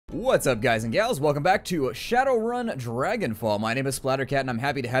What's up, guys and gals? Welcome back to Shadowrun Dragonfall. My name is Splattercat, and I'm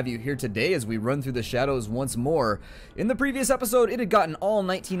happy to have you here today as we run through the shadows once more. In the previous episode, it had gotten all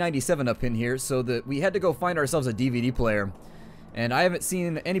 1997 up in here, so that we had to go find ourselves a DVD player. And I haven't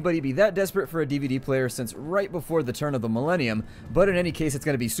seen anybody be that desperate for a DVD player since right before the turn of the millennium, but in any case, it's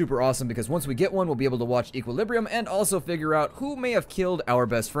going to be super awesome because once we get one, we'll be able to watch Equilibrium and also figure out who may have killed our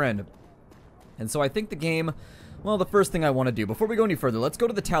best friend. And so I think the game... Well, the first thing I want to do, before we go any further, let's go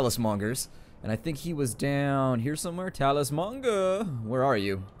to the Talismongers. And I think he was down here somewhere. Talismonger! Where are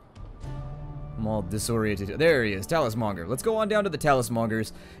you? I'm all disoriented. There he is, Talismonger. Let's go on down to the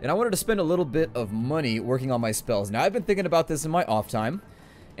Talismongers. And I wanted to spend a little bit of money working on my spells. Now, I've been thinking about this in my off time.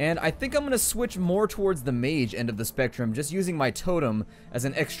 And I think I'm going to switch more towards the mage end of the spectrum, just using my totem as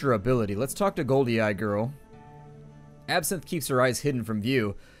an extra ability. Let's talk to Goldie-Eye Girl. Absinthe keeps her eyes hidden from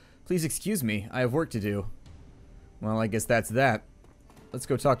view. Please excuse me, I have work to do. Well, I guess that's that. Let's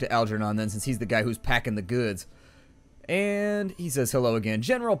go talk to Algernon then, since he's the guy who's packing the goods. And he says hello again.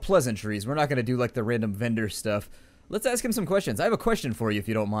 General pleasantries. We're not going to do like the random vendor stuff. Let's ask him some questions. I have a question for you if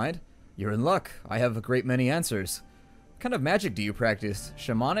you don't mind. You're in luck. I have a great many answers. What kind of magic do you practice?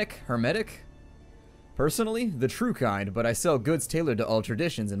 Shamanic? Hermetic? Personally, the true kind, but I sell goods tailored to all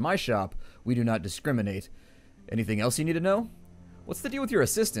traditions. In my shop, we do not discriminate. Anything else you need to know? What's the deal with your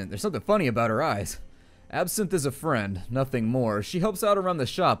assistant? There's something funny about her eyes. Absinthe is a friend, nothing more. She helps out around the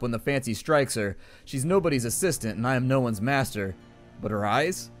shop when the fancy strikes her. She's nobody's assistant, and I am no one's master. But her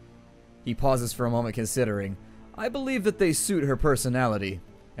eyes? He pauses for a moment, considering. I believe that they suit her personality.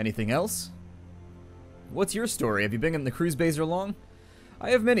 Anything else? What's your story? Have you been in the cruise baser long?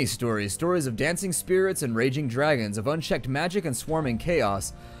 I have many stories. Stories of dancing spirits and raging dragons, of unchecked magic and swarming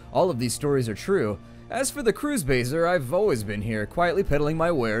chaos. All of these stories are true. As for the cruise baser, I've always been here, quietly peddling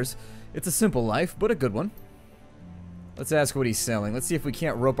my wares. It's a simple life, but a good one. Let's ask what he's selling. Let's see if we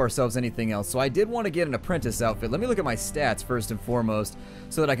can't rope ourselves anything else. So I did want to get an apprentice outfit. Let me look at my stats first and foremost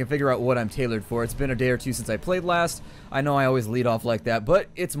so that I can figure out what I'm tailored for. It's been a day or two since I played last. I know I always lead off like that, but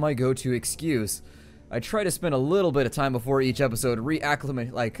it's my go-to excuse. I try to spend a little bit of time before each episode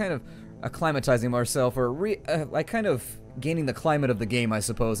acclimatizing myself, or kind of gaining the climate of the game, I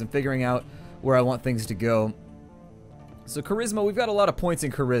suppose, and figuring out where I want things to go. So charisma, we've got a lot of points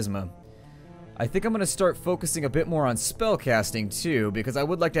in charisma. I think I'm going to start focusing a bit more on spell casting too, because I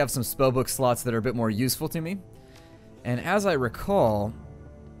would like to have some spellbook slots that are a bit more useful to me. And as I recall,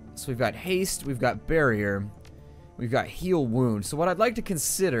 so we've got haste, we've got barrier, we've got heal wound. So what I'd like to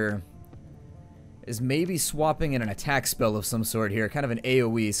consider is maybe swapping in an attack spell of some sort here, kind of an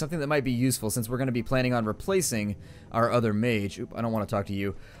AoE, something that might be useful since we're going to be planning on replacing our other mage. Oop, I don't want to talk to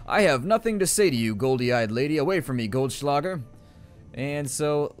you. I have nothing to say to you, goldie-eyed lady. Away from me, Goldschlager. And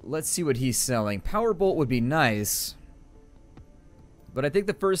so, let's see what he's selling. Power Bolt would be nice, but I think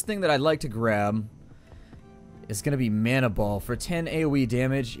the first thing that I'd like to grab is going to be Mana Ball for 10 AoE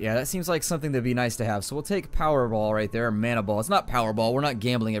damage. Yeah, that seems like something that'd be nice to have. So we'll take Power Ball right there, Mana Ball. It's not Power Ball. We're not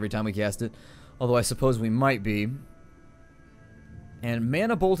gambling every time we cast it, although I suppose we might be. And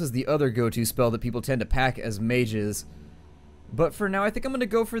Mana Bolt is the other go-to spell that people tend to pack as mages. But for now, I think I'm going to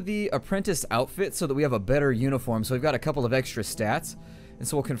go for the Apprentice outfit so that we have a better uniform. So we've got a couple of extra stats. And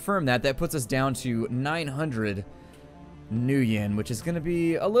so we'll confirm that. That puts us down to 900 New Yen, which is going to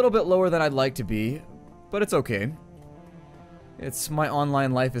be a little bit lower than I'd like to be. But it's okay. It's my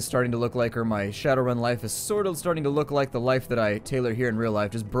online life is starting to look like, or my Shadowrun life is sort of starting to look like the life that I tailor here in real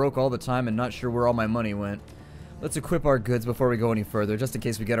life. Just broke all the time and not sure where all my money went. Let's equip our goods before we go any further, just in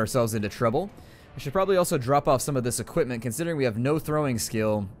case we get ourselves into trouble. I should probably also drop off some of this equipment, considering we have no throwing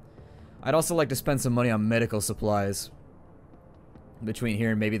skill. I'd also like to spend some money on medical supplies between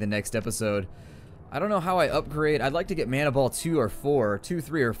here and maybe the next episode. I don't know how I upgrade. I'd like to get Mana Ball 2 or 4, 2,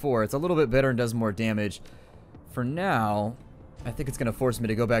 3, or 4. It's a little bit better and does more damage. For now, I think it's going to force me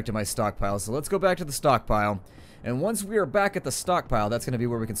to go back to my stockpile. So let's go back to the stockpile. And once we are back at the stockpile, that's going to be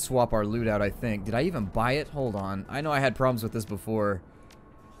where we can swap our loot out, I think. Did I even buy it? Hold on. I know I had problems with this before.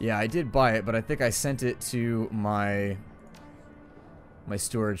 Yeah, I did buy it, but I think I sent it to my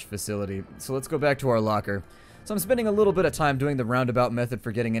storage facility. So let's go back to our locker. So I'm spending a little bit of time doing the roundabout method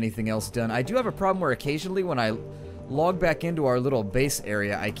for getting anything else done. I do have a problem where occasionally when I log back into our little base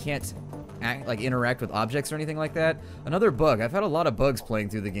area, I can't interact with objects or anything like that. Another bug. I've had a lot of bugs playing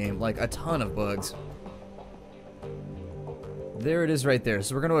through the game, like a ton of bugs. There it is right there.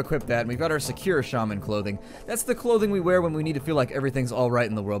 So we're going to equip that, and we've got our secure shaman clothing. That's the clothing we wear when we need to feel like everything's alright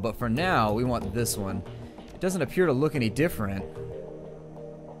in the world, but for now, we want this one. It doesn't appear to look any different.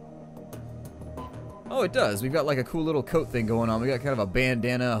 Oh, it does. We've got like a cool little coat thing going on. We got kind of a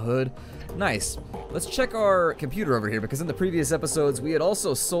bandana, hood. Nice. Let's check our computer over here, because in the previous episodes, we had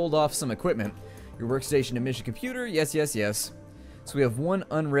also sold off some equipment. Your workstation and mission computer. Yes, yes, yes. So we have one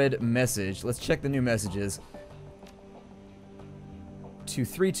unread message. Let's check the new messages. To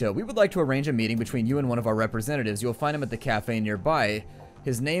Three-Toe. We would like to arrange a meeting between you and one of our representatives. You'll find him at the cafe nearby.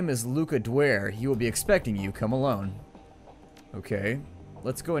 His name is Luca Dwyer. He will be expecting you. Come alone. Okay.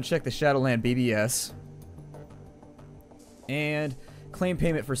 Let's go and check the Shadowland BBS. And claim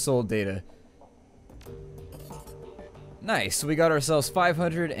payment for sold data. Nice. So we got ourselves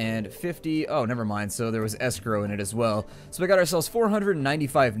 550. Oh, never mind. So there was escrow in it as well. So we got ourselves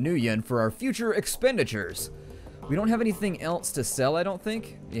 495 new yen for our future expenditures. We don't have anything else to sell, I don't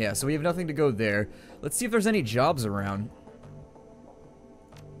think. Yeah, so we have nothing to go there. Let's see if there's any jobs around.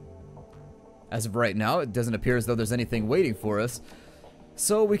 As of right now, it doesn't appear as though there's anything waiting for us.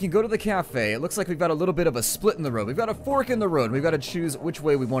 So we can go to the cafe. It looks like we've got a little bit of a split in the road. We've got a fork in the road. We've got to choose which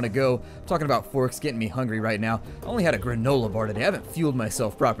way we want to go. I'm talking about forks, getting me hungry right now. I only had a granola bar today. I haven't fueled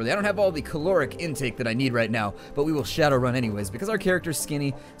myself properly. I don't have all the caloric intake that I need right now, but we will Shadowrun anyways because our character's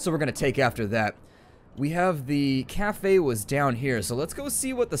skinny, so we're going to take after that. We have the cafe was down here, so let's go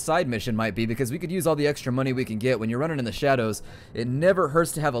see what the side mission might be, because we could use all the extra money we can get. When you're running in the shadows, it never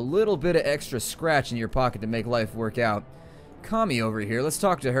hurts to have a little bit of extra scratch in your pocket to make life work out. Kami over here, let's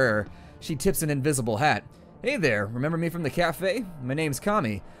talk to her. She tips an invisible hat. Hey there, remember me from the cafe? My name's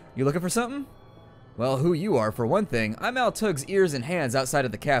Kami. You looking for something? Well, who you are, for one thing. I'm Al Tug's ears and hands outside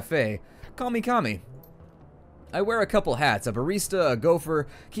of the cafe. Call me Kami. I wear a couple hats, a barista, a gopher,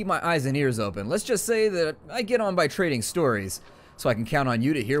 keep my eyes and ears open. Let's just say that I get on by trading stories. So I can count on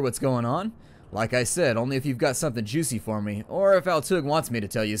you to hear what's going on? Like I said, only if you've got something juicy for me, or if Al Tug wants me to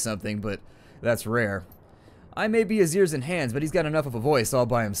tell you something, but that's rare. I may be his ears and hands, but he's got enough of a voice all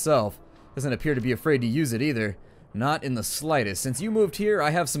by himself. Doesn't appear to be afraid to use it either. Not in the slightest. Since you moved here,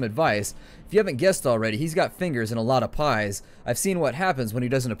 I have some advice. If you haven't guessed already, he's got fingers and a lot of pies. I've seen what happens when he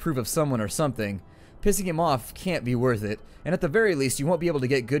doesn't approve of someone or something. Pissing him off can't be worth it. And at the very least, you won't be able to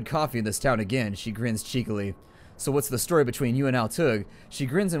get good coffee in this town again. She grins cheekily. So what's the story between you and Al Tug? She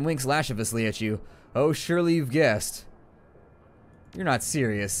grins and winks lasciviously at you. Oh, surely you've guessed. You're not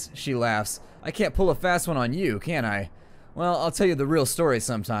serious. She laughs. I can't pull a fast one on you, can I? Well, I'll tell you the real story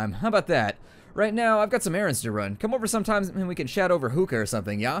sometime. How about that? Right now, I've got some errands to run. Come over sometime and we can chat over hookah or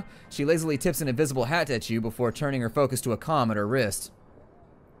something, yeah? She lazily tips an invisible hat at you before turning her focus to a comm at her wrist.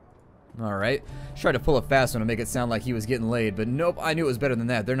 Alright. Tried to pull a fast one to make it sound like he was getting laid, but nope, I knew it was better than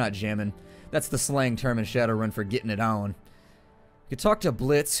that. They're not jamming. That's the slang term in Shadowrun for getting it on. We could talk to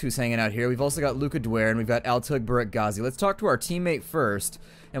Blitz, who's hanging out here. We've also got Luca Dwyer, and we've got Al Tug Ghazi. Let's talk to our teammate first,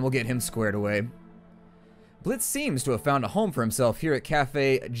 and we'll get him squared away. Blitz seems to have found a home for himself here at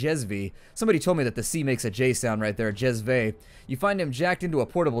Cafe Jezve. Somebody told me that the C makes a J sound right there, Jezve. You find him jacked into a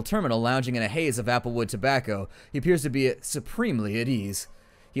portable terminal, lounging in a haze of applewood tobacco. He appears to be supremely at ease.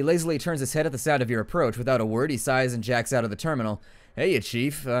 He lazily turns his head at the sound of your approach. Without a word, he sighs and jacks out of the terminal. Hey,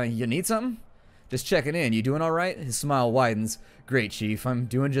 Chief. You need something? Just checking in. You doing all right? His smile widens. Great, Chief. I'm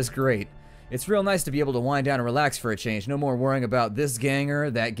doing just great. It's real nice to be able to wind down and relax for a change. No more worrying about this ganger,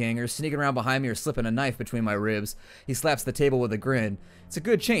 that ganger, sneaking around behind me or slipping a knife between my ribs. He slaps the table with a grin. It's a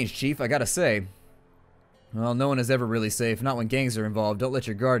good change, Chief, I gotta say. Well, no one is ever really safe. Not when gangs are involved. Don't let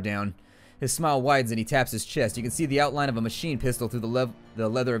your guard down. His smile widens and he taps his chest. You can see the outline of a machine pistol through the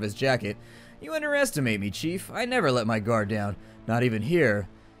leather of his jacket. You underestimate me, Chief. I never let my guard down. Not even here.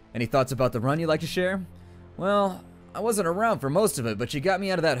 Any thoughts about the run you'd like to share? Well, I wasn't around for most of it, but you got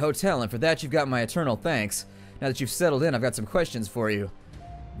me out of that hotel, and for that you've got my eternal thanks. Now that you've settled in, I've got some questions for you.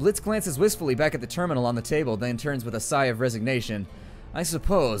 Blitz glances wistfully back at the terminal on the table, then turns with a sigh of resignation. I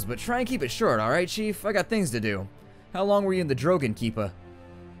suppose, but try and keep it short, alright, Chief? I got things to do. How long were you in the Drogon Keepa?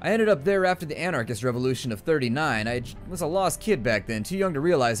 I ended up there after the anarchist revolution of '39. I was a lost kid back then, too young to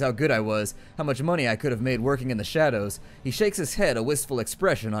realize how good I was, how much money I could have made working in the shadows. He shakes his head, a wistful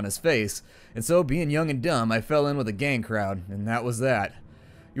expression on his face. And so, being young and dumb, I fell in with a gang crowd, and that was that.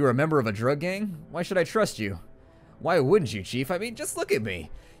 You were a member of a drug gang? Why should I trust you? Why wouldn't you, Chief? I mean, just look at me.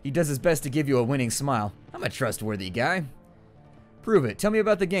 He does his best to give you a winning smile. I'm a trustworthy guy. Prove it. Tell me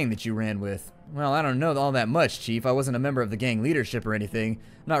about the gang that you ran with. Well, I don't know all that much, Chief. I wasn't a member of the gang leadership or anything.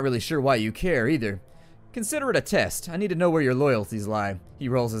 I'm not really sure why you care, either. Consider it a test. I need to know where your loyalties lie. He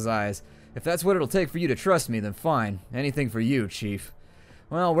rolls his eyes. If that's what it'll take for you to trust me, then fine. Anything for you, Chief.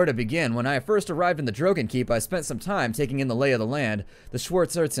 Well, where to begin? When I first arrived in the Drogon Keep, I spent some time taking in the lay of the land. The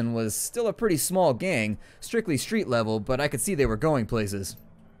Schwarzerzen was still a pretty small gang, strictly street level, but I could see they were going places.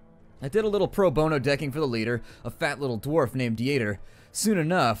 I did a little pro bono decking for the leader, a fat little dwarf named Dieter. Soon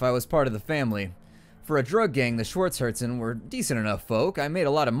enough, I was part of the family. For a drug gang, the Schwarzherzen were decent enough folk. I made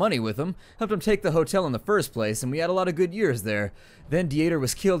a lot of money with them, helped them take the hotel in the first place, and we had a lot of good years there. Then Dieter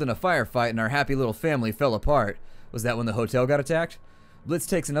was killed in a firefight and our happy little family fell apart. Was that when the hotel got attacked? Blitz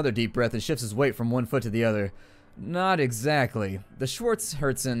takes another deep breath and shifts his weight from one foot to the other. Not exactly. The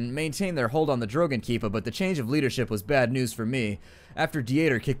Schwarzherzen maintained their hold on the Drogenkeeper, but the change of leadership was bad news for me. After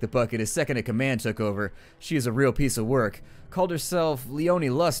Dieter kicked the bucket, his second-in-command took over. She is a real piece of work. Called herself Leonie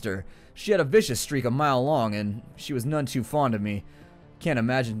Luster. She had a vicious streak a mile long, and she was none too fond of me. Can't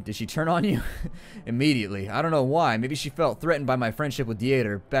imagine. Did she turn on you? Immediately. I don't know why. Maybe she felt threatened by my friendship with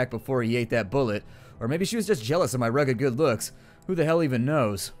Dieter back before he ate that bullet. Or maybe she was just jealous of my rugged good looks. Who the hell even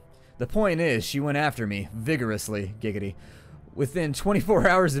knows? The point is, she went after me, vigorously, giggity. Within 24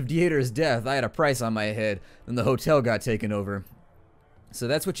 hours of Dieter's death, I had a price on my head, then the hotel got taken over. So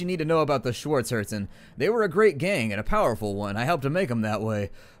that's what you need to know about the Schwarzherzen. They were a great gang and a powerful one. I helped to make them that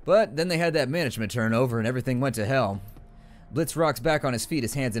way. But then they had that management turnover and everything went to hell. Blitz rocks back on his feet,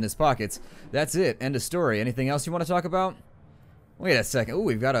 his hands in his pockets. That's it. End of story. Anything else you want to talk about? Wait a second. Ooh,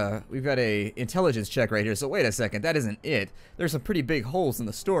 we've got a intelligence check right here. So wait a second. That isn't it. There's some pretty big holes in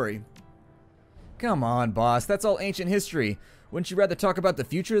the story. Come on, boss. That's all ancient history. Wouldn't you rather talk about the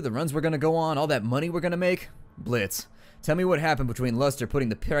future, the runs we're going to go on, all that money we're going to make? Blitz, tell me what happened between Luster putting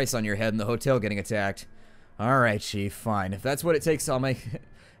the price on your head and the hotel getting attacked. All right, Chief. Fine. If that's what it takes, I'll make...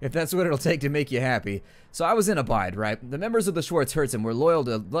 If that's what it'll take to make you happy. So I was in a bind, right? The members of the Schwarzherzen were loyal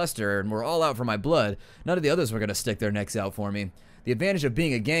to Luster and were all out for my blood. None of the others were going to stick their necks out for me. The advantage of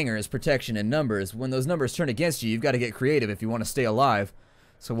being a ganger is protection in numbers. When those numbers turn against you, you've got to get creative if you want to stay alive.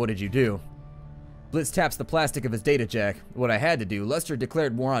 So what did you do? Blitz taps the plastic of his data jack. What I had to do. Luster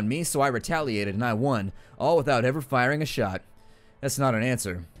declared war on me, so I retaliated and I won. All without ever firing a shot. That's not an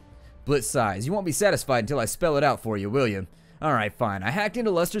answer. Blitz sighs. You won't be satisfied until I spell it out for you, will you? Alright, fine. I hacked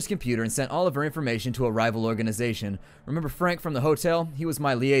into Luster's computer and sent all of her information to a rival organization. Remember Frank from the hotel? He was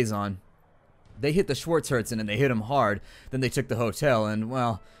my liaison. They hit the Schwarzherzen and they hit him hard. Then they took the hotel and,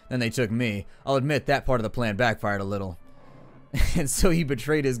 well, then they took me. I'll admit that part of the plan backfired a little. And so he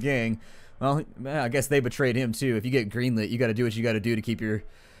betrayed his gang. Well, I guess they betrayed him too. If you get greenlit, you gotta do what you gotta do to keep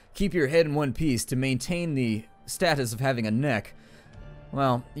your head in one piece, to maintain the status of having a neck.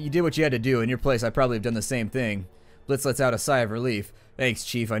 Well, you did what you had to do. In your place, I'd probably have done the same thing. Blitz lets out a sigh of relief. Thanks,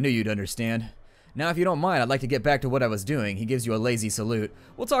 Chief. I knew you'd understand. Now, if you don't mind, I'd like to get back to what I was doing. He gives you a lazy salute.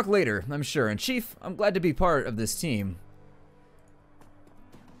 We'll talk later, I'm sure. And Chief, I'm glad to be part of this team.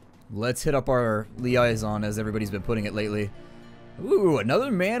 Let's hit up our liaison, as everybody's been putting it lately. Ooh,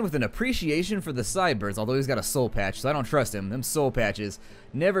 another man with an appreciation for the sideburns, although he's got a soul patch, so I don't trust him. Them soul patches.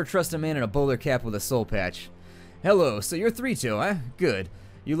 Never trust a man in a bowler cap with a soul patch. Hello, so you're 3-2, huh? Good.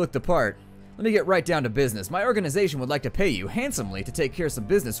 You look the part. Let me get right down to business. My organization would like to pay you handsomely to take care of some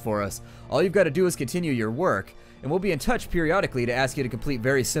business for us. All you've got to do is continue your work, and we'll be in touch periodically to ask you to complete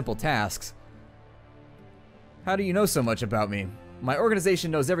very simple tasks. How do you know so much about me? My organization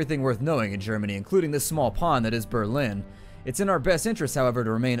knows everything worth knowing in Germany, including this small pond that is Berlin. It's in our best interest, however,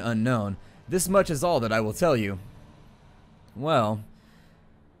 to remain unknown. This much is all that I will tell you. Well,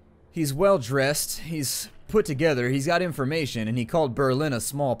 he's well dressed, he's put together, he's got information, and he called Berlin a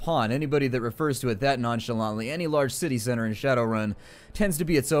small pond. Anybody that refers to it that nonchalantly, any large city center in Shadowrun, tends to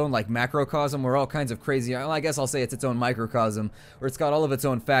be its own, like, macrocosm, where all kinds of crazy, well, I guess I'll say it's its own microcosm, where it's got all of its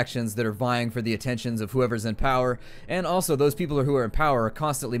own factions that are vying for the attentions of whoever's in power, and also those people who are in power are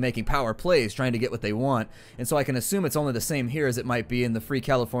constantly making power plays, trying to get what they want, and so I can assume it's only the same here as it might be in the free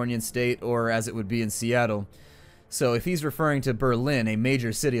Californian state, or as it would be in Seattle. So if he's referring to Berlin, a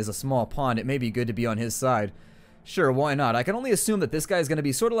major city, as a small pond, it may be good to be on his side. Sure, why not? I can only assume that this guy is going to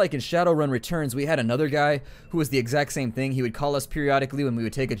be sort of like in Shadowrun Returns. We had another guy who was the exact same thing. He would call us periodically when we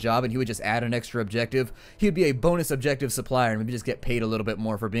would take a job, and he would just add an extra objective. He would be a bonus objective supplier, and maybe just get paid a little bit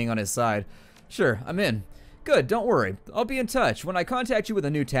more for being on his side. Sure, I'm in. Good, don't worry. I'll be in touch. When I contact you with a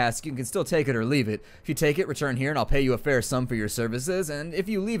new task, you can still take it or leave it. If you take it, return here and I'll pay you a fair sum for your services, and if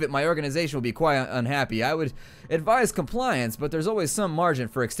you leave it, my organization will be quite unhappy. I would advise compliance, but there's always some margin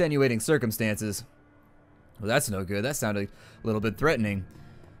for extenuating circumstances. Well, that's no good. That sounded a little bit threatening.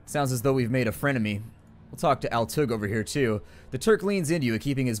 Sounds as though we've made a frenemy. We'll talk to Altug over here too. The Turk leans into you,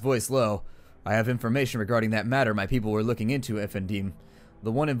 keeping his voice low. I have information regarding that matter my people were looking into, Effendim.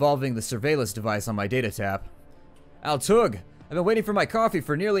 The one involving the surveillance device on my data tap. Altug, I've been waiting for my coffee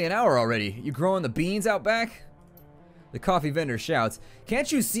for nearly an hour already. You growing the beans out back? The coffee vendor shouts,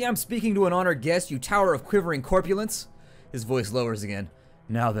 Can't you see I'm speaking to an honored guest, you tower of quivering corpulence? His voice lowers again.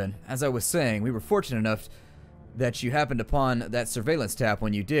 Now then, as I was saying, we were fortunate enough that you happened upon that surveillance tap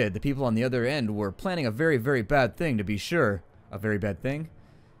when you did. The people on the other end were planning a very, very bad thing, to be sure. A very bad thing?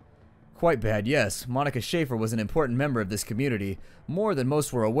 Quite bad, yes. Monica Schaefer was an important member of this community. More than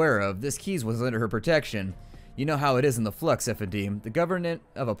most were aware of, this keys was under her protection. You know how it is in the flux, Efedim. The governance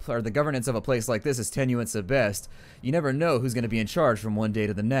of a place like this is tenuous at best. You never know who's going to be in charge from one day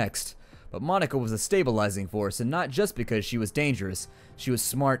to the next. But Monica was a stabilizing force, and not just because she was dangerous. She was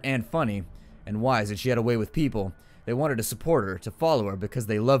smart and funny, and wise, and she had a way with people. They wanted to support her, to follow her, because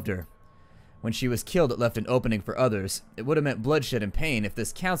they loved her. When she was killed, it left an opening for others. It would have meant bloodshed and pain if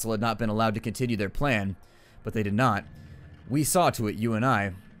this council had not been allowed to continue their plan. But they did not. We saw to it, you and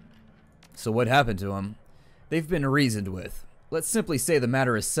I. So what happened to them? They've been reasoned with. Let's simply say the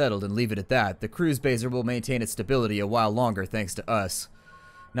matter is settled and leave it at that. The cruise baser will maintain its stability a while longer thanks to us.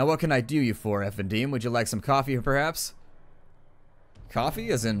 Now what can I do you for, Efendim? Would you like some coffee, perhaps? Coffee?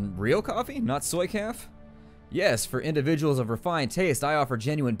 As in real coffee? Not soy calf? Yes, for individuals of refined taste, I offer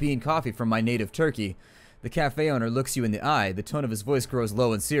genuine bean coffee from my native Turkey. The cafe owner looks you in the eye. The tone of his voice grows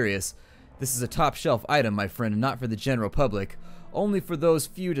low and serious. This is a top-shelf item, my friend, and not for the general public. Only for those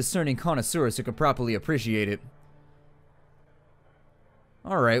few discerning connoisseurs who can properly appreciate it.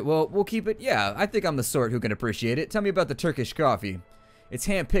 Alright, well, we'll keep it. Yeah, I think I'm the sort who can appreciate it. Tell me about the Turkish coffee. It's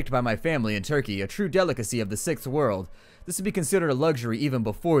hand-picked by my family in Turkey, a true delicacy of the Sixth World. This would be considered a luxury even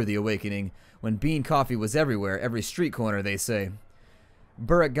before the awakening, when bean coffee was everywhere, every street corner, they say.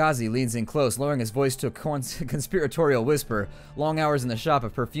 Burak Ghazi leans in close, lowering his voice to a conspiratorial whisper. Long hours in the shop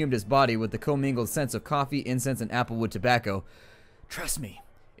have perfumed his body with the commingled scents of coffee, incense, and applewood tobacco. Trust me,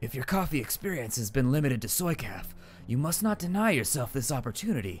 if your coffee experience has been limited to soy calf, you must not deny yourself this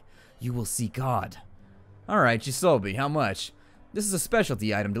opportunity. You will see God. Alright, you sold me. How much? This is a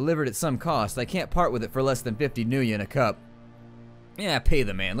specialty item delivered at some cost. I can't part with it for less than 50 nuyen a cup. Yeah, pay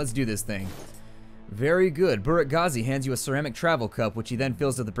the man. Let's do this thing. Very good. Burak Ghazi hands you a ceramic travel cup, which he then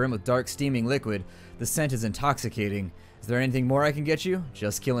fills to the brim with dark, steaming liquid. The scent is intoxicating. Is there anything more I can get you?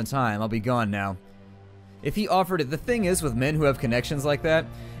 Just killing time. I'll be gone now. If he offered it, the thing is with men who have connections like that,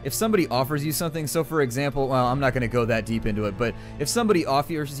 if somebody offers you something, so for example, well, I'm not going to go that deep into it, but if somebody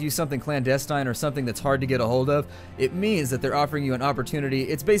offers you something clandestine or something that's hard to get a hold of, it means that they're offering you an opportunity.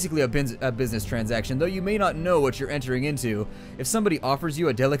 It's basically a business transaction, though you may not know what you're entering into. If somebody offers you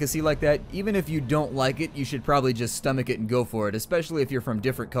a delicacy like that, even if you don't like it, you should probably just stomach it and go for it, especially if you're from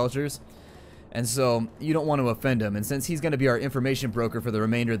different cultures. And so, you don't want to offend him, and since he's going to be our information broker for the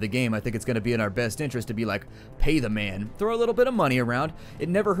remainder of the game, I think it's going to be in our best interest to be like, pay the man. Throw a little bit of money around. It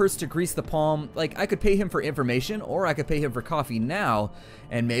never hurts to grease the palm. Like, I could pay him for information, or I could pay him for coffee now,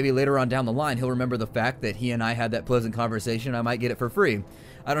 and maybe later on down the line, he'll remember the fact that he and I had that pleasant conversation, I might get it for free.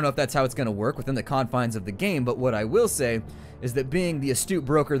 I don't know if that's how it's going to work within the confines of the game, but what I will say is that being the astute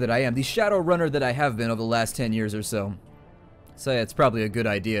broker that I am, the Shadowrunner that I have been over the last 10 years or so, yeah, it's probably a good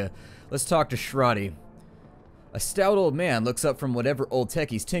idea. Let's talk to Shradi. A stout old man looks up from whatever old tech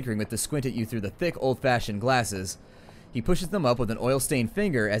he's tinkering with to squint at you through the thick, old-fashioned glasses. He pushes them up with an oil-stained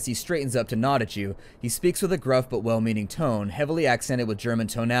finger as he straightens up to nod at you. He speaks with a gruff but well-meaning tone, heavily accented with German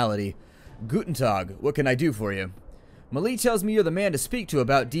tonality. Guten Tag, what can I do for you? Mali tells me you're the man to speak to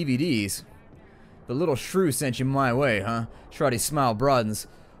about DVDs. The little shrew sent you my way, huh? Shradi's smile broadens.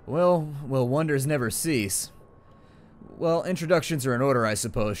 Well, wonders never cease. Well, introductions are in order, I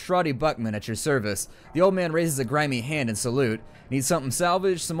suppose. Shradi Buckman at your service. The old man raises a grimy hand in salute. Need something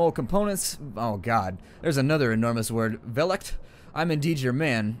salvaged? Some old components? Oh, God. There's another enormous word. Velect? I'm indeed your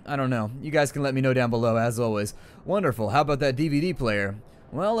man. I don't know. You guys can let me know down below, as always. Wonderful. How about that DVD player?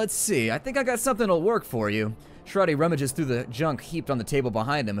 Well, let's see. I think I got something that'll work for you. Shradi rummages through the junk heaped on the table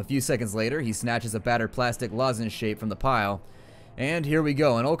behind him. A few seconds later, he snatches a battered plastic lozenge shape from the pile. And here we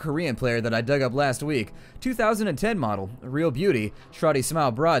go, an old Korean player that I dug up last week. 2010 model, a real beauty. Shradi's smile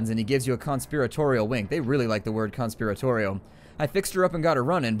broadens and he gives you a conspiratorial wink. They really like the word conspiratorial. I fixed her up and got her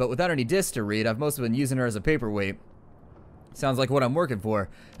running, but without any discs to read, I've mostly been using her as a paperweight. Sounds like what I'm working for.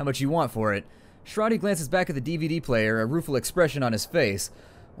 How much you want for it? Shradi glances back at the DVD player, a rueful expression on his face.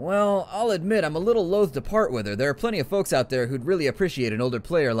 Well, I'll admit I'm a little loath to part with her. There are plenty of folks out there who'd really appreciate an older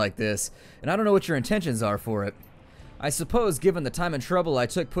player like this, and I don't know what your intentions are for it. I suppose, given the time and trouble I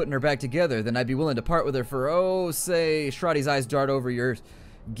took putting her back together, then I'd be willing to part with her for, oh, say, Shradi's eyes dart over your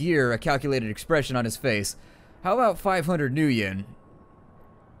gear, a calculated expression on his face. How about 500 nuyen?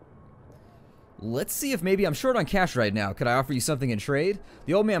 Let's see if maybe I'm short on cash right now. Could I offer you something in trade?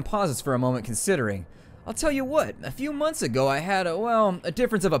 The old man pauses for a moment, considering. I'll tell you what, a few months ago I had a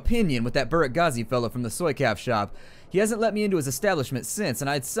difference of opinion with that Burak Ghazi fellow from the soy calf shop. He hasn't let me into his establishment since, and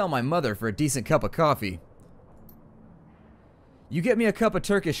I'd sell my mother for a decent cup of coffee. You get me a cup of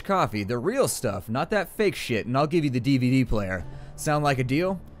Turkish coffee, the real stuff, not that fake shit, and I'll give you the DVD player. Sound like a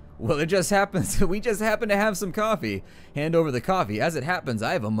deal? Well, it just happens, we just happen to have some coffee. Hand over the coffee. As it happens,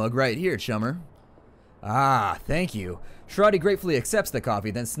 I have a mug right here, chummer. Ah, thank you. Shroddy gratefully accepts the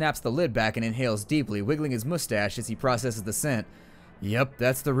coffee, then snaps the lid back and inhales deeply, wiggling his mustache as he processes the scent. Yep,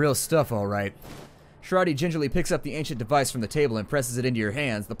 that's the real stuff, all right. Shroddy gingerly picks up the ancient device from the table and presses it into your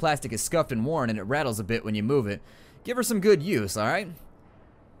hands. The plastic is scuffed and worn, and it rattles a bit when you move it. Give her some good use, all right?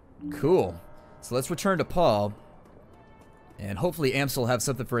 Cool. So let's return to Paul. And hopefully Amps will have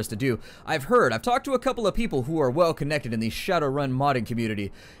something for us to do. I've talked to a couple of people who are well connected in the Shadowrun modding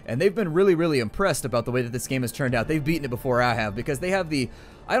community, and they've been really impressed about the way that this game has turned out. They've beaten it before I have, because they have the,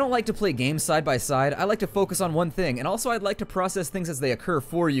 I don't like to play games side by side. I like to focus on one thing, and also I'd like to process things as they occur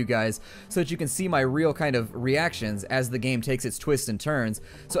for you guys, so that you can see my real kind of reactions as the game takes its twists and turns.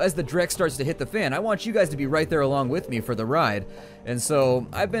 So as the dreck starts to hit the fan, I want you guys to be right there along with me for the ride. And so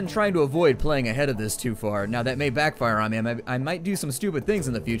I've been trying to avoid playing ahead of this too far. Now that may backfire on me. I might do some stupid things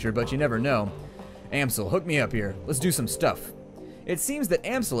in the future, but you never know. Amsel, hook me up here. Let's do some stuff. It seems that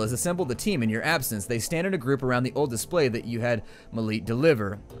Amsel has assembled the team in your absence. They stand in a group around the old display that you had Malit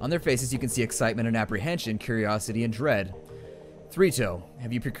deliver. On their faces you can see excitement and apprehension, curiosity and dread. Three-Toe,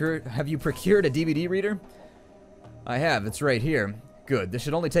 have you procured a DVD reader? I have, it's right here. Good, this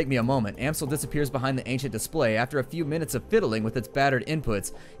should only take me a moment. Amsel disappears behind the ancient display. After a few minutes of fiddling with its battered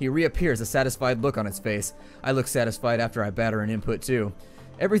inputs, he reappears, a satisfied look on his face. I look satisfied after I batter an input too.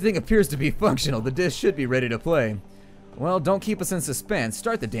 Everything appears to be functional. The disc should be ready to play. Well, don't keep us in suspense.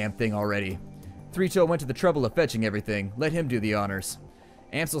 Start the damn thing already. Three-Toe went to the trouble of fetching everything. Let him do the honors.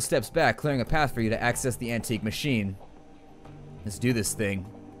 Amsel steps back, clearing a path for you to access the antique machine. Let's do this thing.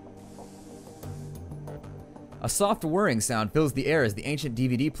 A soft whirring sound fills the air as the ancient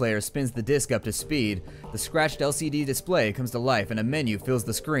DVD player spins the disc up to speed. The scratched LCD display comes to life and a menu fills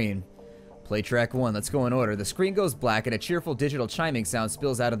the screen. Play track 1, let's go in order. The screen goes black and a cheerful digital chiming sound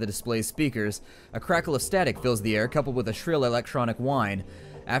spills out of the display's speakers. A crackle of static fills the air, coupled with a shrill electronic whine.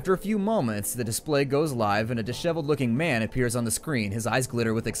 After a few moments, the display goes live and a disheveled-looking man appears on the screen. His eyes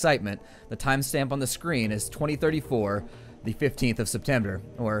glitter with excitement. The timestamp on the screen is 2034. The 15th of September,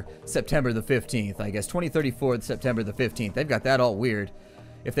 or September the 15th, I guess. 2034, September the 15th. They've got that all weird.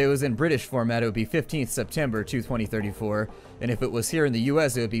 If it was in British format, it would be 15th September to 2034, and if it was here in the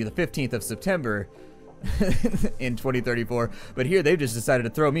US, it would be the 15th of September in 2034. But here, they've just decided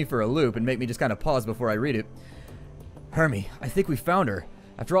to throw me for a loop and make me just kind of pause before I read it. Hermie, I think we found her.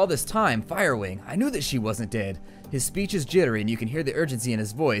 After all this time, Firewing, I knew that she wasn't dead. His speech is jittery and you can hear the urgency in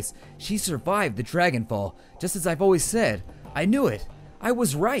his voice. She survived the Dragonfall, just as I've always said. I knew it. I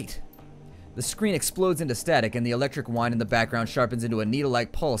was right. The screen explodes into static and the electric whine in the background sharpens into a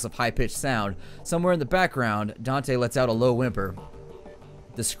needle-like pulse of high-pitched sound. Somewhere in the background, Dante lets out a low whimper.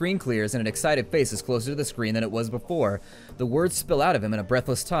 The screen clears and an excited face is closer to the screen than it was before. The words spill out of him in a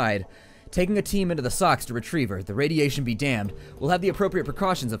breathless tide. Taking a team into the socks to retrieve her. The radiation be damned. We'll have the appropriate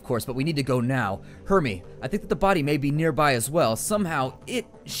precautions, of course, but we need to go now. Hermie, I think that the body may be nearby as well. Somehow,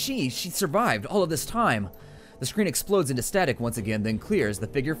 she survived all of this time. The screen explodes into static once again, then clears. The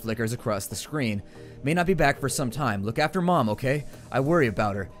figure flickers across the screen. May not be back for some time. Look after Mom, okay? I worry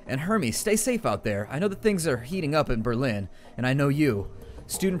about her. And Hermie, stay safe out there. I know that things are heating up in Berlin, and I know you.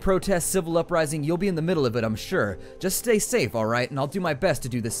 Student protest, civil uprising, you'll be in the middle of it, I'm sure. Just stay safe, alright, and I'll do my best to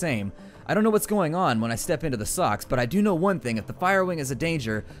do the same. I don't know what's going on when I step into the socks, but I do know one thing. If the Firewing is a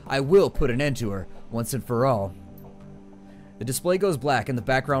danger, I will put an end to her, once and for all. The display goes black and the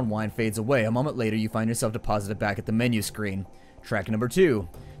background whine fades away. A moment later, you find yourself deposited back at the menu screen. Track number 2.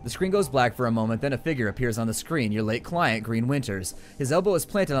 The screen goes black for a moment, then a figure appears on the screen, your late client, Green Winters. His elbow is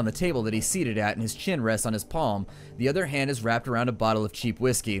planted on the table that he's seated at, and his chin rests on his palm. The other hand is wrapped around a bottle of cheap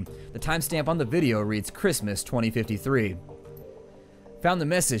whiskey. The timestamp on the video reads Christmas 2053. Found the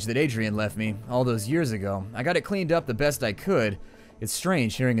message that Adrian left me all those years ago. I got it cleaned up the best I could. It's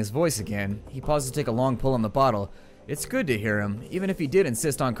strange hearing his voice again. He pauses to take a long pull on the bottle. It's good to hear him, even if he did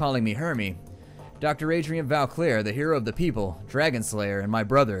insist on calling me Hermie. Dr. Adrian Valclair, the hero of the people, Dragon Slayer, and my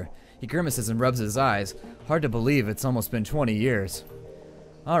brother. He grimaces and rubs his eyes. Hard to believe it's almost been 20 years.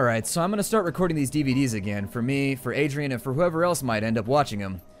 Alright, so I'm gonna start recording these DVDs again, for me, for Adrian, and for whoever else might end up watching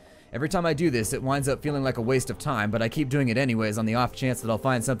them. Every time I do this, it winds up feeling like a waste of time, but I keep doing it anyways on the off chance that I'll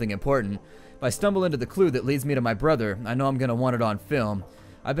find something important. If I stumble into the clue that leads me to my brother, I know I'm gonna want it on film.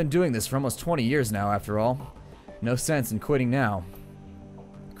 I've been doing this for almost 20 years now, after all. No sense in quitting now.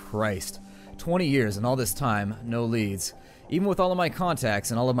 Christ. 20 years and all this time, no leads. Even with all of my contacts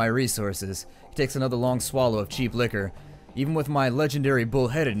and all of my resources, he takes another long swallow of cheap liquor. Even with my legendary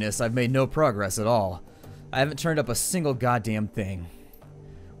bullheadedness, I've made no progress at all. I haven't turned up a single goddamn thing.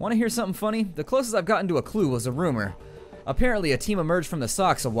 Want to hear something funny? The closest I've gotten to a clue was a rumor. Apparently, a team emerged from the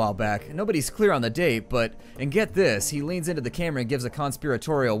Sox a while back. Nobody's clear on the date, but, and get this, he leans into the camera and gives a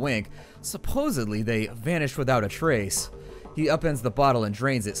conspiratorial wink. Supposedly, they vanished without a trace. He upends the bottle and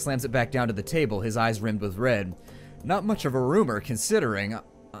drains it, slams it back down to the table, his eyes rimmed with red. Not much of a rumor, considering.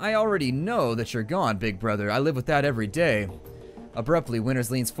 I already know that you're gone, big brother. I live with that every day. Abruptly,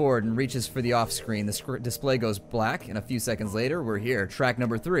 Winters leans forward and reaches for the off-screen. The display goes black, and a few seconds later, we're here. Track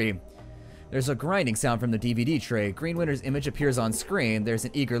number 3. There's a grinding sound from the DVD tray. Green Winter's image appears on screen. There's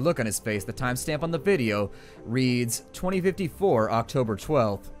an eager look on his face. The timestamp on the video reads 2054, October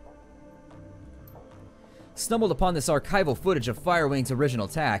 12th. Stumbled upon this archival footage of Firewing's original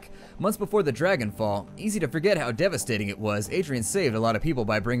attack, months before the Dragonfall. Easy to forget how devastating it was. Adrian saved a lot of people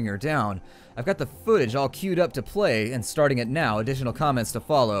by bringing her down. I've got the footage all queued up to play, and starting it now, additional comments to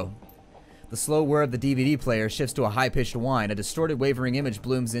follow. The slow whir of the DVD player shifts to a high-pitched whine. A distorted, wavering image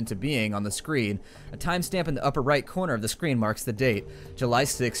blooms into being on the screen. A timestamp in the upper right corner of the screen marks the date, July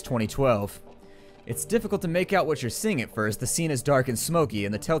 6, 2012. It's difficult to make out what you're seeing at first. The scene is dark and smoky,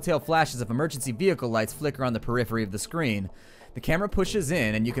 and the telltale flashes of emergency vehicle lights flicker on the periphery of the screen. The camera pushes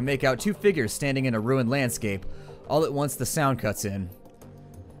in, and you can make out 2 figures standing in a ruined landscape. All at once, the sound cuts in.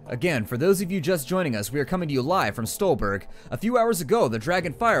 Again, for those of you just joining us, we are coming to you live from Stolberg. A few hours ago, the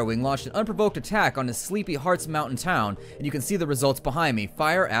Dragon Firewing launched an unprovoked attack on his sleepy Hearts Mountain town, and you can see the results behind me: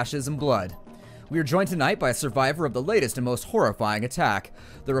 fire, ashes, and blood. We are joined tonight by a survivor of the latest and most horrifying attack.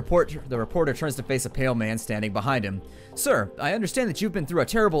 The reporter turns to face a pale man standing behind him. Sir, I understand that you've been through a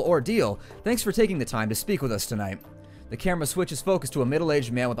terrible ordeal. Thanks for taking the time to speak with us tonight. The camera switches focus to a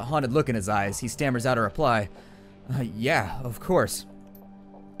middle-aged man with a haunted look in his eyes. He stammers out a reply. Yeah, of course.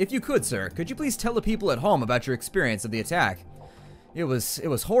 If you could, sir, could you please tell the people at home about your experience of the attack? It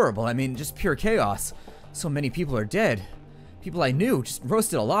was horrible. I mean, just pure chaos. So many people are dead. People I knew just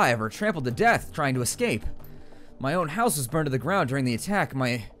roasted alive or trampled to death trying to escape. My own house was burned to the ground during the attack.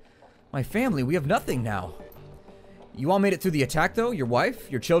 My family, we have nothing now. You all made it through the attack, though? Your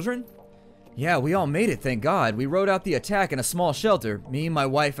wife? Your children? Yeah, we all made it, thank God. We rode out the attack in a small shelter, me, my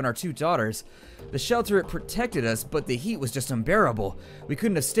wife, and our 2 daughters. The shelter, it protected us, but the heat was just unbearable. We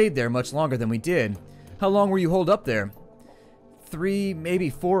couldn't have stayed there much longer than we did. How long were you holed up there? 3, maybe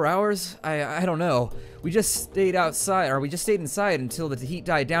 4 hours? I don't know. We just stayed inside until the heat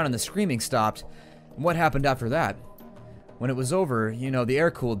died down and the screaming stopped. What happened after that? When it was over, you know, the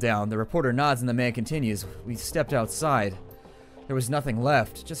air cooled down. The reporter nods and the man continues. We stepped outside. There was nothing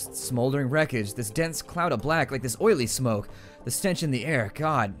left, just smoldering wreckage, this dense cloud of black like this oily smoke, the stench in the air.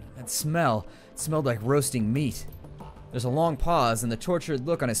 God, that smell. It smelled like roasting meat. There's a long pause, and the tortured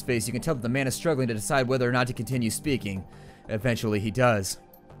look on his face. You can tell that the man is struggling to decide whether or not to continue speaking. Eventually, he does.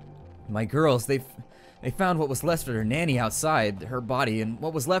 My girls, they found what was left of her nanny outside, her body, and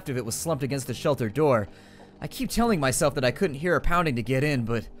what was left of it was slumped against the shelter door. I keep telling myself that I couldn't hear her pounding to get in,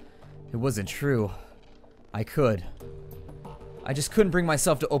 but it wasn't true. I could. I just couldn't bring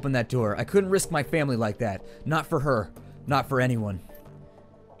myself to open that door. I couldn't risk my family like that. Not for her. Not for anyone.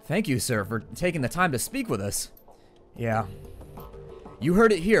 Thank you, sir, for taking the time to speak with us. Yeah. You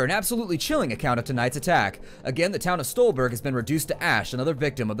heard it here, an absolutely chilling account of tonight's attack. Again, the town of Stolberg has been reduced to ash, another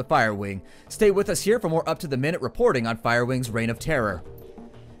victim of the Firewing. Stay with us here for more up-to-the-minute reporting on Firewing's reign of terror.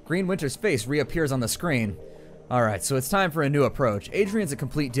 Green Winter's face reappears on the screen. Alright, so it's time for a new approach. Adrian's a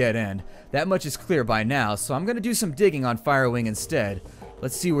complete dead end. That much is clear by now, so I'm gonna do some digging on Firewing instead.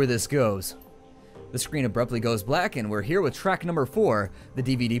 Let's see where this goes. The screen abruptly goes black, and we're here with track number 4. The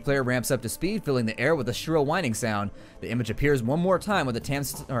DVD player ramps up to speed, filling the air with a shrill whining sound. The image appears one more time with the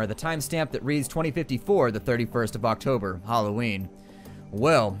timestamp that reads 2054, the 31st of October, Halloween.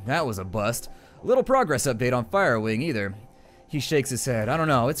 Well, that was a bust. Little progress update on Firewing either. He shakes his head. I don't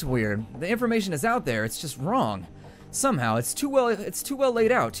know, it's weird. The information is out there, it's just wrong. Somehow, it's too well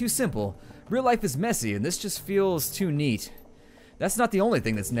laid out, too simple. Real life is messy, and this just feels too neat. That's not the only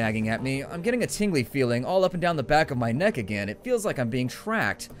thing that's nagging at me. I'm getting a tingly feeling all up and down the back of my neck again. It feels like I'm being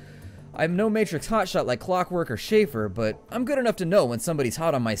tracked. I'm no Matrix hotshot like Clockwork or Schaefer, but I'm good enough to know when somebody's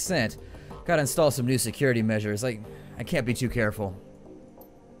hot on my scent. Gotta install some new security measures. I can't be too careful.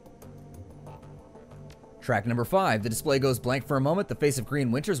 Track number 5. The display goes blank for a moment. The face of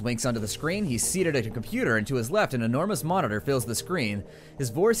Green Winters winks onto the screen. He's seated at a computer, and to his left, an enormous monitor fills the screen. His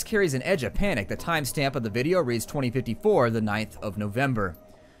voice carries an edge of panic. The timestamp of the video reads 2054, the 9th of November.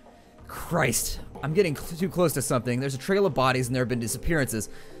 Christ, I'm getting too close to something. There's a trail of bodies, and there have been disappearances.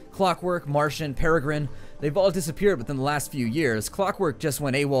 Clockwork, Martian, Peregrine, they've all disappeared within the last few years. Clockwork just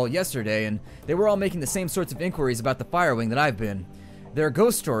went AWOL yesterday, and they were all making the same sorts of inquiries about the Firewing that I've been. There are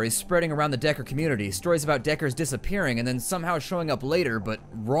ghost stories spreading around the Decker community, stories about Deckers disappearing and then somehow showing up later, but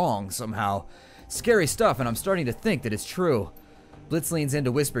wrong somehow. Scary stuff, and I'm starting to think that it's true. Blitz leans in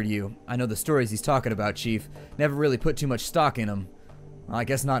to whisper to you. I know the stories he's talking about, Chief. Never really put too much stock in them. Well, I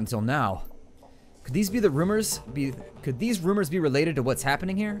guess not until now. Could these rumors be related to what's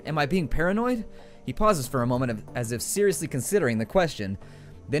happening here? Am I being paranoid? He pauses for a moment as if seriously considering the question.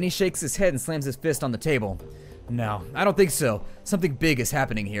 Then he shakes his head and slams his fist on the table. No, I don't think so. Something big is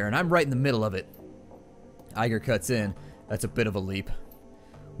happening here, and I'm right in the middle of it. Iger cuts in. That's a bit of a leap.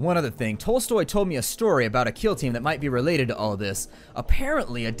 One other thing, Tolstoy told me a story about a kill team that might be related to all this.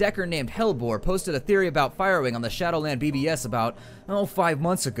 Apparently, a decker named Hellbore posted a theory about Firewing on the Shadowland BBS about, 5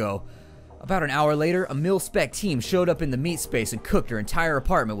 months ago. About an hour later, a mil-spec team showed up in the meat space and cooked her entire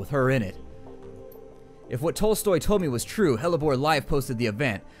apartment with her in it. If what Tolstoy told me was true, Hellebore live posted the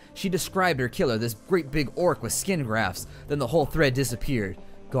event. She described her killer, this great big orc with skin grafts, then the whole thread disappeared,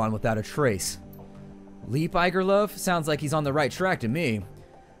 gone without a trace. Leap, Iger love? Sounds like he's on the right track to me.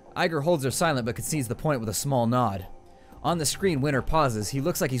 Iger holds her silent but concedes the point with a small nod. On the screen, Winter pauses. He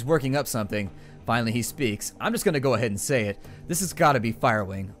looks like he's working up something. Finally, he speaks. I'm just gonna go ahead and say it. This has gotta be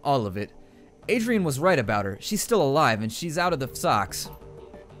Firewing. All of it. Adrian was right about her. She's still alive, and she's out of the socks.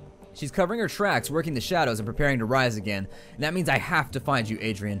 She's covering her tracks, working the shadows, and preparing to rise again. And that means I have to find you,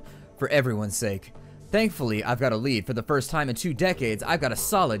 Adrian, for everyone's sake. Thankfully, I've got a lead. For the first time in 2 decades, I've got a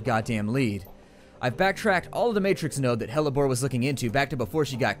solid goddamn lead. I've backtracked all of the Matrix node that Hellebore was looking into back to before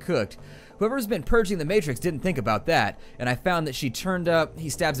she got cooked. Whoever's been purging the Matrix didn't think about that, and I found that she turned up. He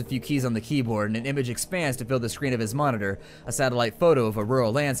stabs a few keys on the keyboard, and an image expands to fill the screen of his monitor, a satellite photo of a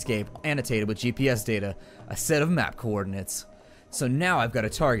rural landscape, annotated with GPS data, a set of map coordinates. So now I've got a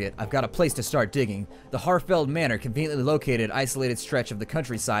target. I've got a place to start digging. The Harfeld Manor, conveniently located, isolated stretch of the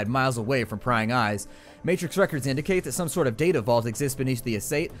countryside miles away from prying eyes. Matrix records indicate that some sort of data vault exists beneath the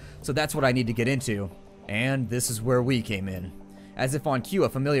estate, so that's what I need to get into. And this is where we came in. As if on cue, a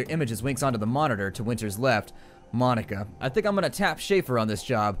familiar image winks onto the monitor to Winter's left. Monica. I think I'm gonna tap Schaefer on this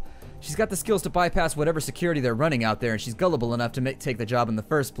job. She's got the skills to bypass whatever security they're running out there, and she's gullible enough to take the job in the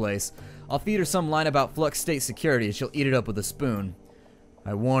first place. I'll feed her some line about Flux State security, and she'll eat it up with a spoon.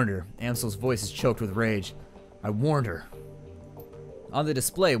 I warned her. Amsel's voice is choked with rage. I warned her. On the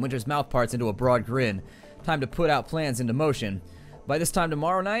display, Winter's mouth parts into a broad grin. Time to put out plans into motion. By this time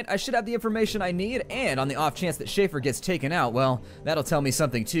tomorrow night, I should have the information I need, and on the off chance that Schaefer gets taken out, well, that'll tell me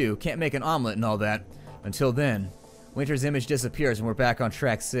something too. Can't make an omelet and all that. Until then, Winter's image disappears and we're back on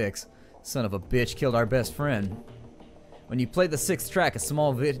track 6. Son of a bitch killed our best friend. When you play the 6th track, a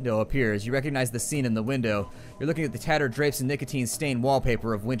small window appears. You recognize the scene in the window. You're looking at the tattered drapes and nicotine-stained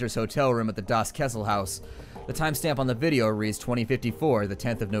wallpaper of Winter's hotel room at the Das Kessel house. The timestamp on the video reads 2054, the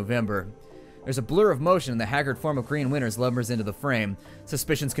 10th of November. There's a blur of motion and the haggard form of Green Winters lumbers into the frame.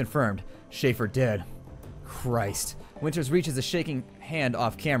 Suspicions confirmed. Schaefer dead. Christ. Winters reaches a shaking hand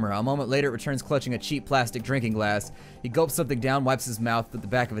off camera. A moment later, it returns clutching a cheap plastic drinking glass. He gulps something down, wipes his mouth with the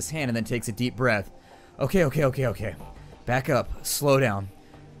back of his hand, and then takes a deep breath. Okay. Back up. Slow down.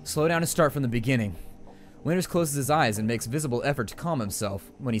 Slow down and start from the beginning. Winters closes his eyes and makes visible effort to calm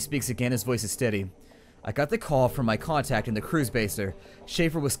himself. When he speaks again, his voice is steady. I got the call from my contact in the cruise baser.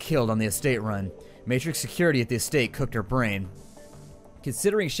 Schaefer was killed on the estate run. Matrix security at the estate cooked her brain.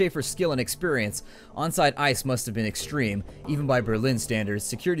 Considering Schaefer's skill and experience, on-site ice must have been extreme, even by Berlin standards.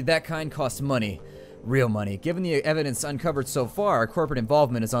 Security that kind costs money. Real money. Given the evidence uncovered so far, corporate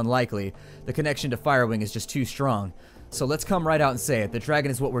involvement is unlikely. The connection to Firewing is just too strong. So let's come right out and say it. The dragon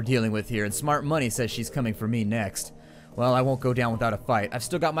is what we're dealing with here, and smart money says she's coming for me next. Well, I won't go down without a fight. I've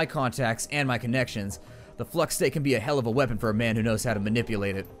still got my contacts and my connections. The Flux State can be a hell of a weapon for a man who knows how to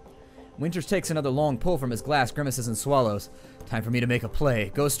manipulate it. Winters takes another long pull from his glass, grimaces and swallows. Time for me to make a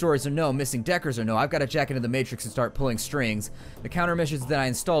play. Ghost stories or no, missing Deckers or no, I've got to jack into the Matrix and start pulling strings. The countermeasures that I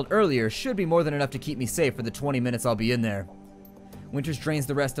installed earlier should be more than enough to keep me safe for the 20 minutes I'll be in there. Winters drains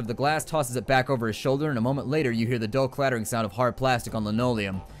the rest of the glass, tosses it back over his shoulder, and a moment later you hear the dull clattering sound of hard plastic on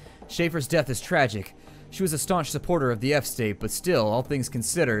linoleum. Schaefer's death is tragic. She was a staunch supporter of the F-State, but still, all things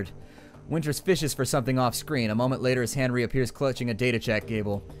considered. Winters fishes for something off screen. A moment later his hand reappears clutching a data check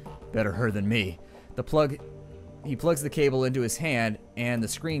cable. Better her than me. He plugs the cable into his hand, and the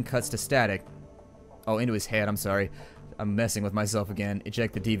screen cuts to static. Oh, into his head, I'm sorry. I'm messing with myself again.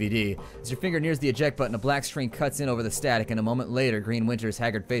 Eject the DVD. As your finger nears the eject button, a black screen cuts in over the static, and a moment later, Green Winter's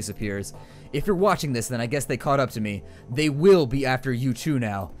haggard face appears. If you're watching this, then I guess they caught up to me. They will be after you too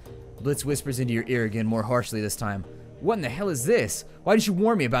now. Blitz whispers into your ear again, more harshly this time. What in the hell is this? Why didn't you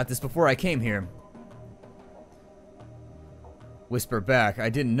warn me about this before I came here? Whisper back. I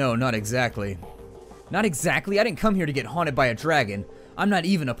didn't know, not exactly. Not exactly? I didn't come here to get haunted by a dragon. I'm not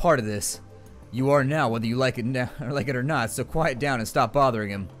even a part of this. You are now, whether you like it or not, so quiet down and stop bothering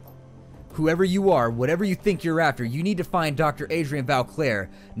him. Whoever you are, whatever you think you're after, you need to find Dr. Adrian Valclair.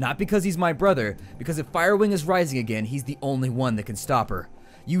 Not because he's my brother, because if Firewing is rising again, he's the only one that can stop her.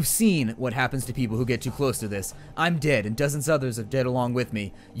 You've seen what happens to people who get too close to this. I'm dead, and dozens of others have dead along with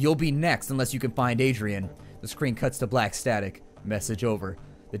me. You'll be next unless you can find Adrian. The screen cuts to black static. Message over.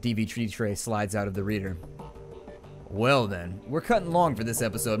 The DVD tray slides out of the reader. Well then, we're cutting long for this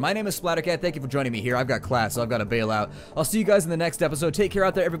episode. My name is Splattercat. Thank you for joining me here. I've got class, so I've got to bail out. I'll see you guys in the next episode. Take care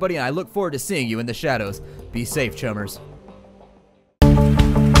out there, everybody, and I look forward to seeing you in the shadows. Be safe, chummers.